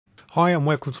Hi and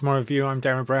welcome to my review. I'm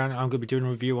Darren Brown. I'm going to be doing a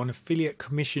review on affiliate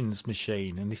commissions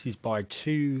machine, and this is by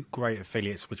two great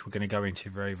affiliates which we're going to go into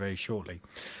very shortly.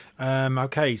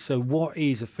 Okay, so what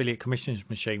is affiliate commissions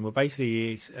machine? Well,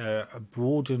 basically it's a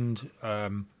broadened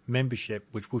membership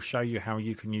which will show you how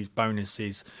you can use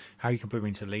bonuses, how you can put them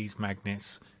into leads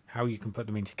magnets, how you can put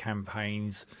them into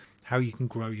campaigns, how you can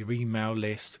grow your email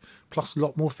list, plus a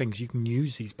lot more things. You can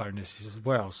use these bonuses as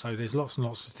well. So there's lots and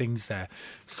lots of things there.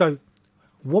 So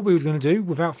what we're going to do,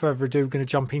 without further ado, we're going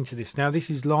to jump into this. Now, this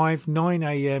is live 9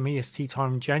 a.m. EST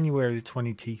time, January the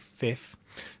 25th.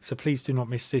 So please do not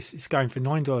miss this. It's going for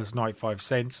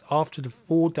 $9.95. After the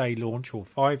 4-day launch or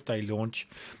 5-day launch,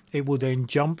 it will then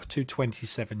jump to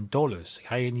 $27.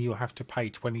 Okay, and you'll have to pay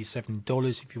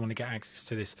 $27 if you want to get access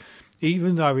to this,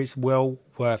 even though it's well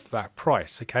worth that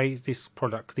price. Okay, this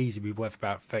product could easily be worth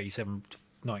about $37 to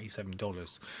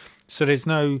 $97. So there's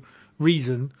no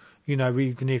reason, you know,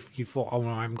 even if you thought, oh,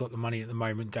 well, I haven't got the money at the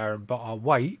moment, Darren, but I'll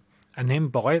wait and then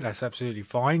buy it, that's absolutely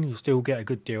fine. You'll still get a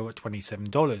good deal at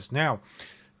 $27. Now,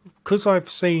 because I've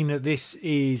seen that this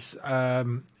is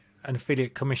an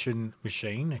affiliate commission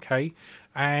machine, okay,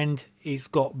 and it's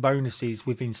got bonuses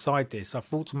with inside this, I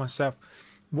thought to myself,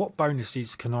 what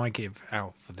bonuses can I give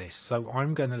out for this? So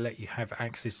I'm going to let you have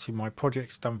access to my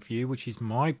Projects Done For You, which is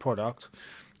my product.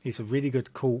 It's a really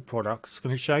good, cool product. It's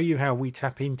going to show you how we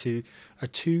tap into a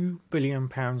 £2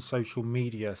 billion social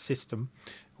media system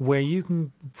where you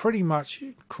can pretty much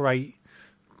create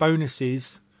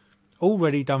bonuses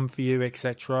already done for you,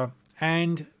 etc.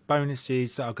 and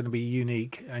bonuses that are going to be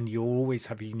unique, and you'll always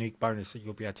have a unique bonus that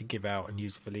you'll be able to give out and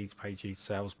use for leads pages,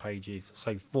 sales pages,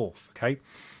 so forth. Okay.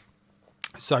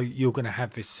 So you're going to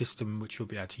have this system which you'll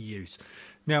be able to use.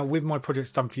 Now, with my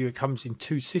Projects Done For You, it comes in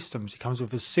two systems. It comes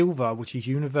with a silver, which is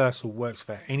universal, works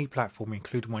for any platform,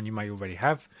 including one you may already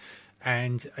have,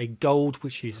 and a gold,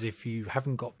 which is if you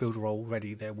haven't got Builderall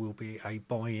already, there will be a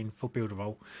buy-in for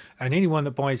Builderall. And anyone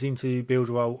that buys into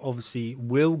Builderall obviously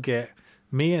will get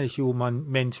me as your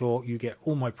mentor. You get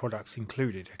all my products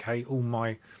included, okay, all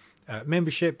my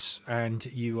memberships, and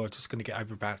you are just going to get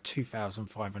over about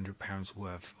 £2,500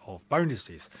 worth of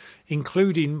bonuses,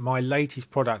 including my latest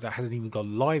product that hasn't even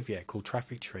gone live yet, called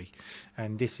Traffic Tree.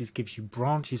 And this gives you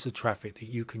branches of traffic that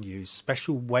you can use,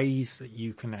 special ways that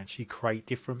you can actually create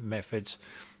different methods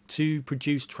to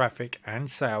produce traffic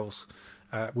and sales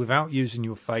without using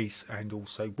your face, and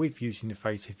also with using the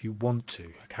face if you want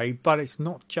to. Okay, but it's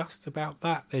not just about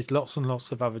that. There's lots and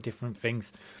lots of other different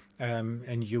things.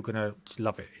 And you're going to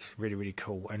love it. It's really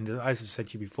cool. And as I said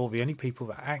to you before, the only people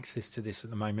that have access to this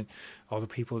at the moment are the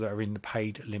people that are in the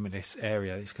paid limitless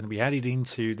area. It's going to be added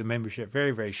into the membership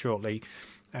very shortly,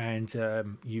 and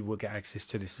you will get access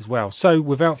to this as well. So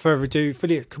without further ado,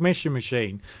 affiliate commission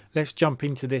machine, let's jump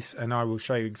into this and I will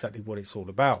show you exactly what it's all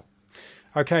about.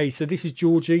 Okay, so this is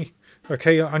Georgie.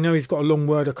 Okay, I know he's got a long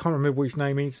word. I can't remember what his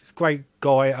name is. It's a great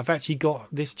guy. I've actually got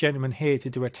this gentleman here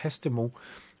to do a testimonial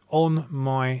on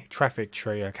my Traffic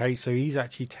Tree. Okay, so he's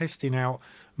actually testing out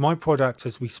my product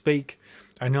as we speak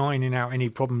and ironing out any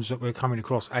problems that we're coming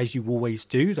across, as you always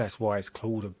do. That's why it's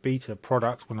called a beta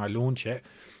product when I launch it.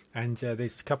 And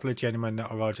there's a couple of gentlemen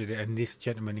that are ordered it, and this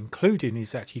gentleman including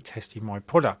is actually testing my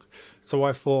product. So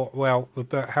I thought, well,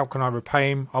 but how can I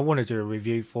repay him? I want to do a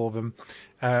review for them.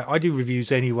 I do reviews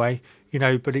anyway, you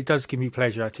know, but it does give me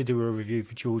pleasure to do a review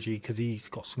for Georgie because he's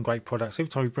got some great products. Every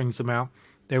time he brings them out,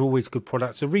 they're always good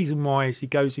products. The reason why is he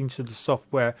goes into the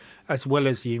software as well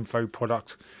as the info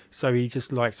product. So he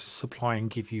just likes to supply and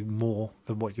give you more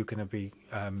than what you're going to be,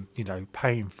 you know,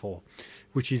 paying for,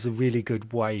 which is a really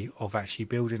good way of actually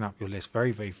building up your list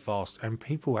very fast, and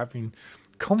people having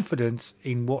confidence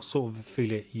in what sort of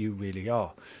affiliate you really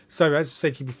are. So as I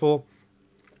said to you before,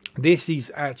 this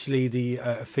is actually the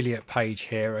affiliate page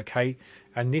here, okay,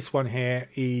 and this one here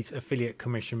is affiliate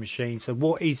commission machine. So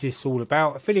what is this all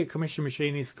about? Affiliate commission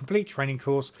machine is a complete training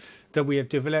course that we have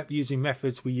developed using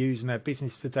methods we use in our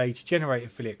business today to generate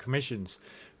affiliate commissions.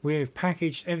 We have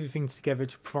packaged everything together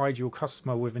to provide your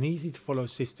customer with an easy to follow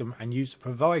system and use the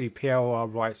provided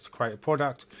PLR rights to create a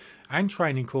product and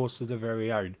training course of their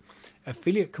very own.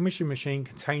 Affiliate Commission Machine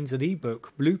contains an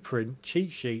ebook, blueprint,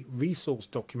 cheat sheet, resource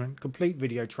document, complete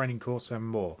video training course and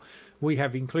more. We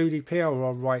have included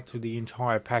PLR right to the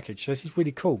entire package. So this is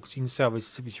really cool because you can sell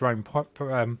this as your own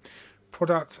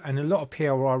product, and a lot of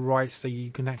PLR rights so you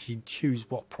can actually choose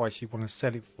what price you want to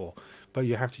sell it for, but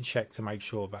you have to check to make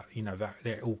sure that, you know, that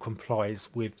it all complies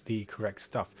with the correct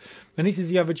stuff. And this is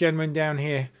the other gentleman down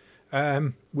here,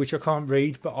 which I can't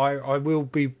read, but I will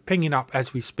be pinging up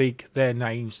as we speak their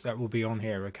names that will be on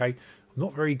here. Okay,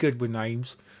 not very good with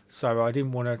names, so I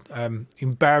didn't want to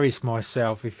embarrass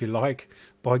myself, if you like,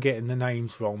 by getting the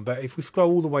names wrong. But if we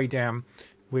scroll all the way down,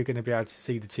 we're going to be able to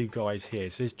see the two guys here.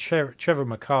 So there's Trevor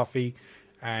McCarthy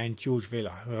and George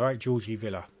Villa, all right, Georgie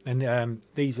Villa. And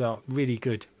these are really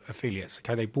good affiliates.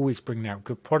 Okay, they always bring out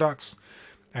good products.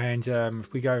 And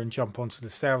if we go and jump onto the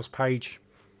sales page,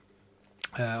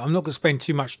 I'm not going to spend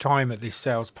too much time at this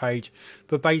sales page,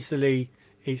 but basically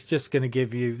it's just going to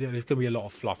give you, there's going to be a lot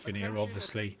of fluff in here,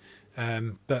 obviously.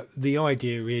 But the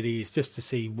idea really is just to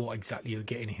see what exactly you're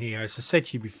getting here. As I said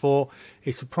to you before,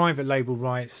 it's a private label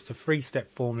rights, it's a 3-step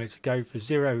formula to go for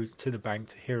zero to the bank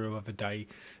to hero of a day,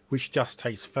 which just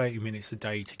takes 30 minutes a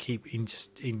day to keep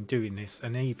in doing this.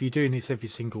 And then if you're doing this every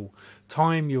single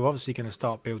time, you're obviously going to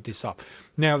start build this up.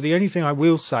 Now, the only thing I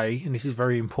will say, and this is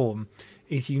very important,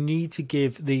 is you need to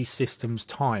give these systems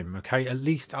time, okay, at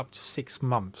least up to 6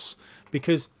 months,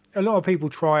 because a lot of people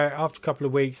try it after a couple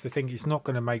of weeks. They think it's not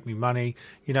going to make me money,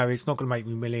 you know, it's not going to make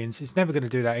me millions. It's never going to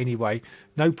do that anyway.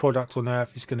 No product on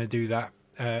earth is going to do that,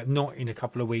 not in a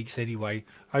couple of weeks anyway.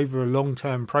 Over a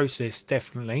long-term process,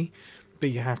 definitely,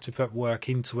 but you have to put work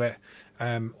into it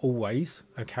always,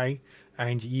 okay?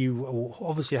 And you will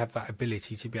obviously have that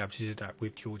ability to be able to do that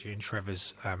with Georgie and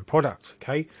Trevor's product,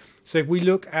 okay? So if we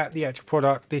look at the actual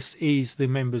product, this is the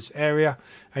members area,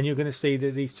 and you're going to see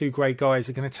that these two great guys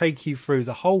are going to take you through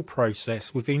the whole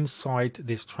process with inside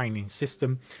this training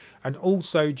system. And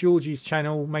also Georgie's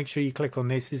channel, make sure you click on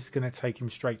this. This is going to take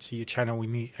him straight to your channel,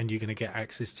 and you're going to get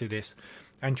access to this.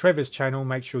 And Trevor's channel,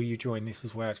 make sure you join this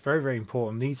as well. It's very, very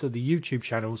important. These are the YouTube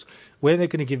channels where they're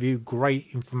going to give you great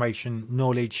information,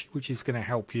 knowledge, which is going to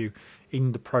help you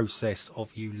in the process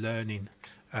of you learning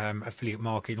affiliate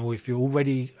marketing. Or if you're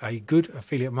already a good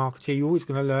affiliate marketer, you're always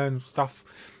going to learn stuff.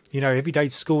 You know, every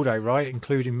day's a school day, right?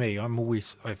 Including me. I'm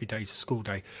always, every day's a school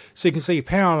day. So you can see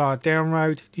parallel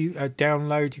download.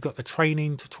 You've got the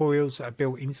training tutorials that are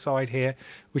built inside here,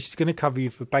 which is going to cover you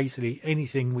for basically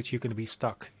anything which you're going to be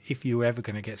stuck, if you're ever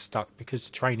going to get stuck, because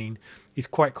the training is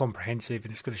quite comprehensive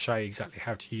and it's going to show you exactly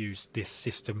how to use this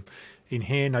system in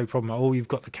here. No problem at all. You've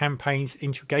got the campaigns,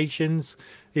 integrations.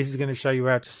 This is going to show you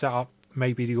how to set up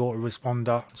maybe the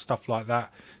autoresponder, stuff like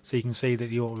that. So you can see that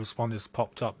the autoresponders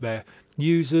popped up there.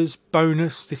 Users,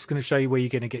 bonus, this is going to show you where you're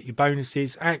going to get your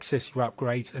bonuses, access your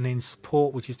upgrades, and then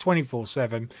support, which is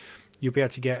 24/7. You'll be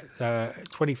able to get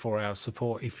 24-hour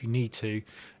support if you need to,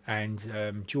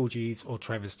 and Georgie's or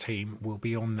Trevor's team will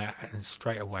be on that and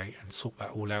straight away and sort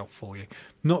that all out for you.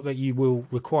 Not that you will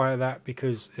require that,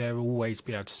 because they'll always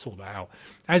be able to sort that out.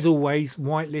 As always,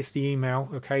 whitelist the email,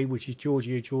 okay, which is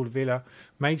Georgie or George Villa.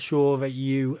 Make sure that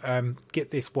you get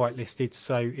this whitelisted,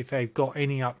 so if they've got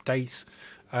any updates,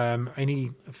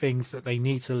 any things that they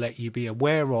need to let you be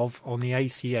aware of on the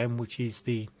ACM, which is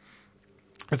the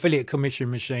affiliate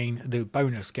commission machine, the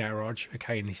bonus garage,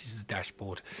 okay, and this is the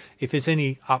dashboard. If there's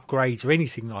any upgrades or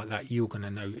anything like that, you're going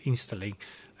to know instantly,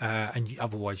 and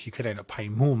otherwise you could end up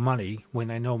paying more money when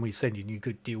they're normally sending you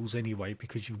good deals anyway,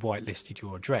 because you've whitelisted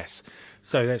your address.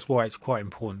 So that's why it's quite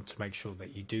important to make sure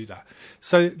that you do that.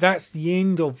 So that's the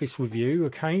end of this review,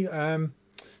 okay.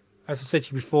 As I said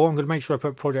to you before, I'm going to make sure I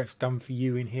put projects done for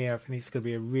you in here. I think it's going to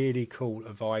be a really cool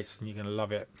advice and you're going to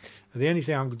love it. The only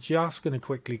thing I'm just going to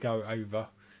quickly go over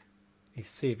is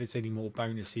see if there's any more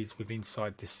bonuses with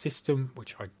inside this system,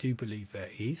 which I do believe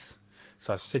there is.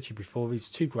 So as I said to you before, these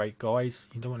two great guys,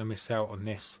 you don't want to miss out on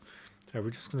this. So we're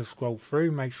just going to scroll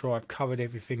through, make sure I've covered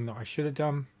everything that I should have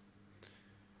done.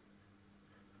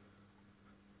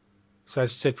 So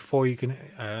as I said before, you can,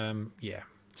 yeah.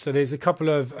 So there's a couple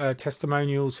of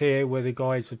testimonials here where the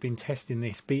guys have been testing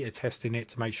this, beta testing it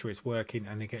to make sure it's working,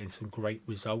 and they're getting some great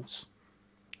results.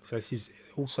 So this is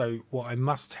also what I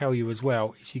must tell you as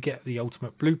well, is you get the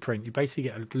ultimate blueprint. You basically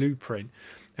get a blueprint,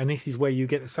 and this is where you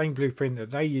get the same blueprint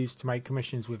that they use to make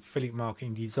commissions with affiliate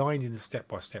marketing, designed in a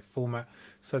step-by-step format,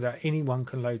 so that anyone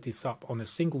can load this up on a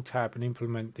single tab and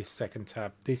implement this second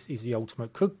tab. This is the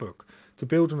ultimate cookbook to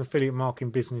build an affiliate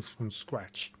marketing business from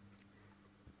scratch.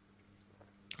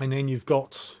 And then you've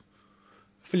got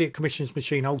affiliate commissions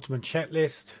machine ultimate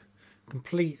checklist,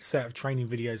 complete set of training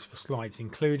videos for slides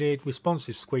included,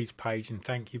 responsive squeeze page and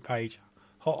thank you page,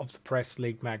 hot off the press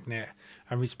lead magnet,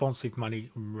 and responsive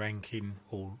money ranking,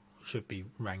 or should be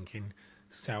ranking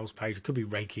sales page. It could be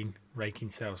raking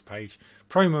sales page,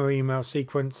 promo email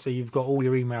sequence. So you've got all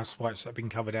your email swipes that have been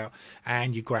covered out,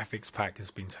 and your graphics pack has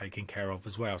been taken care of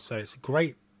as well. So it's a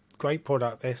great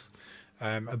product, this.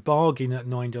 A bargain at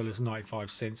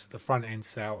 $9.95 at the front end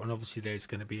sale, and obviously there's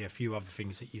going to be a few other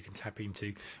things that you can tap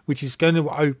into, which is going to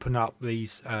open up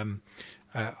these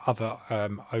other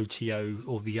OTO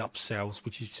or the upsells,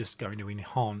 which is just going to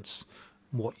enhance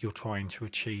what you're trying to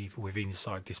achieve with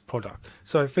inside this product.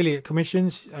 So affiliate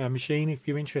commissions machine, if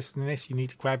you're interested in this, you need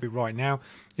to grab it right now.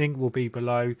 Link will be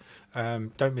below.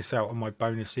 Don't miss out on my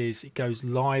bonuses. It goes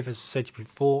live, as I said to you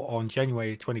before, on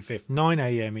January 25th, 9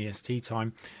 a.m. EST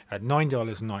time at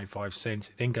 $9.95.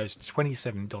 It then goes to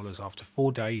 $27 after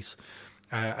 4 days.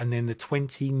 And then the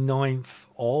 29th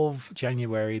of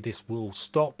January, this will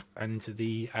stop and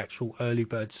the actual early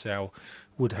bird sale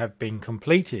would have been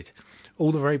completed.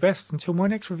 All the very best until my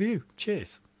next review.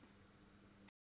 Cheers.